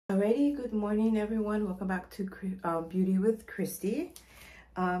Alrighty, good morning everyone. Welcome back to Beauty with Christy.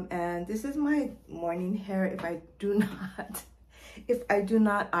 And this is my morning hair. If I do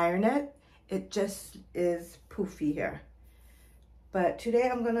not iron it, it just is poofy here. But today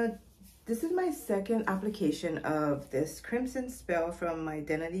this is my second application of this Crimson Spell from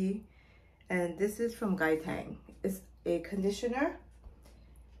Mydentity, and this is from Gaitang. It's a conditioner.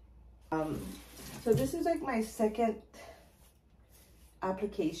 So this is like my second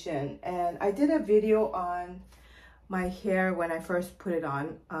application, and I did a video on my hair when I first put it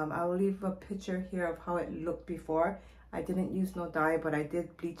on. I will leave a picture here of how it looked before. I didn't use no dye, but I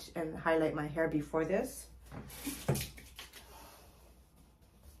did bleach and highlight my hair before this.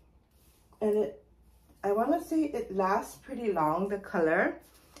 And I want to say it lasts pretty long, the color,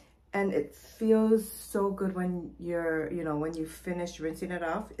 and it feels so good when when you finish rinsing it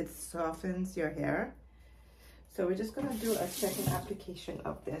off. It softens your hair. So we're just gonna do a second application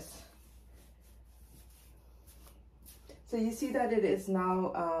of this. So you see that it is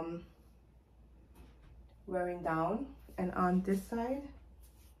now wearing down, and on this side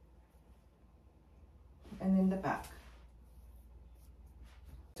and in the back.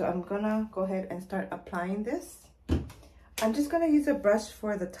 So I'm gonna go ahead and start applying this. I'm just gonna use a brush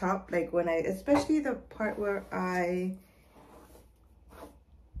for the top, like especially the part where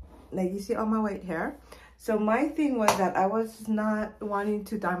you see all my white hair. So my thing was that I was not wanting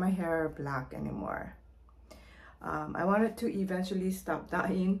to dye my hair black anymore. I wanted to eventually stop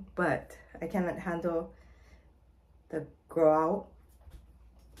dyeing, but I cannot handle the grow out.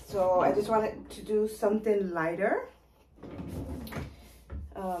 So I just wanted to do something lighter.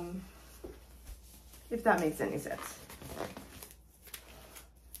 If that makes any sense.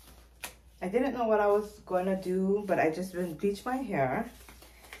 I didn't know what I was going to do, but I just bleached my hair,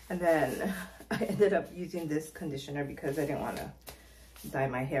 and then I ended up using this conditioner because I didn't want to dye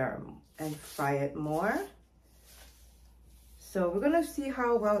my hair and fry it more. So we're going to see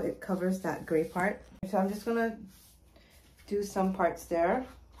how well it covers that gray part. So I'm just going to do some parts there.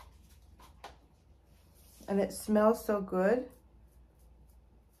 And it smells so good.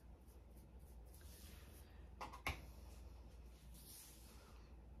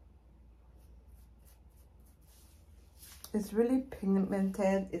 It's really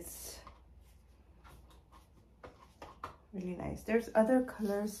pigmented. It's really nice. There's other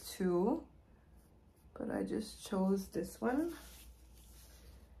colors too, but I just chose this one.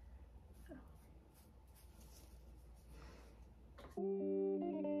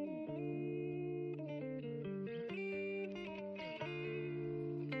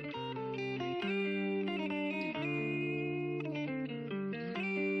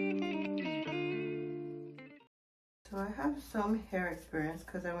 So I have some hair experience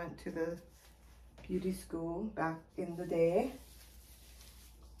because I went to the beauty school back in the day,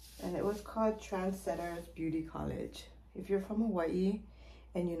 and it was called Trendsetters Beauty College. If you're from Hawaii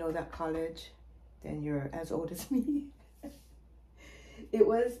and you know that college, then you're as old as me. It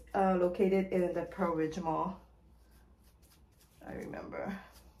was located in the Pearl Ridge Mall, I remember.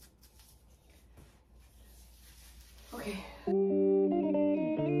 Okay.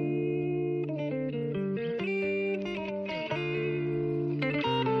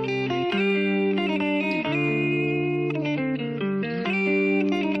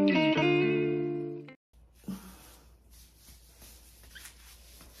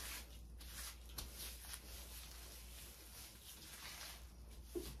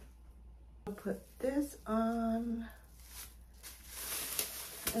 Put this on,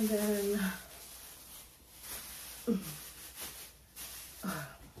 and then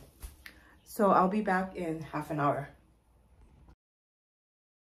so I'll be back in half an hour.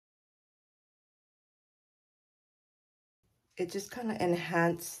 It just kind of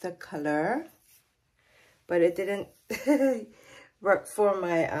enhanced the color, but it didn't work for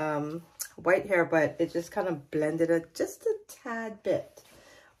my white hair, but it just kind of blended it just a tad bit.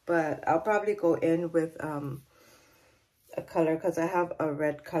 But I'll probably go in with a color because I have a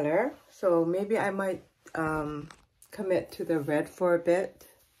red color. So maybe I might commit to the red for a bit.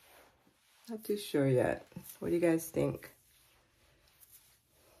 Not too sure yet. What do you guys think?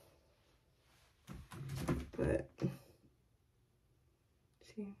 But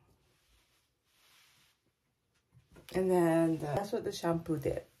see. And then that's what the shampoo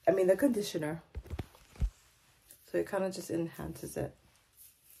did. I mean the conditioner. So it kind of just enhances it.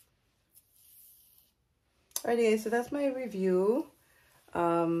 Alrighty, so that's my review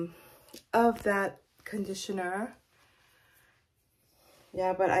of that conditioner.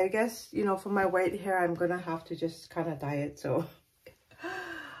 Yeah, but I guess, for my white hair, I'm gonna have to just kind of dye it, so.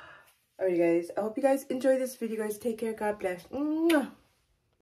 Alright guys, I hope you guys enjoy this video, guys. Take care, God bless. Mwah.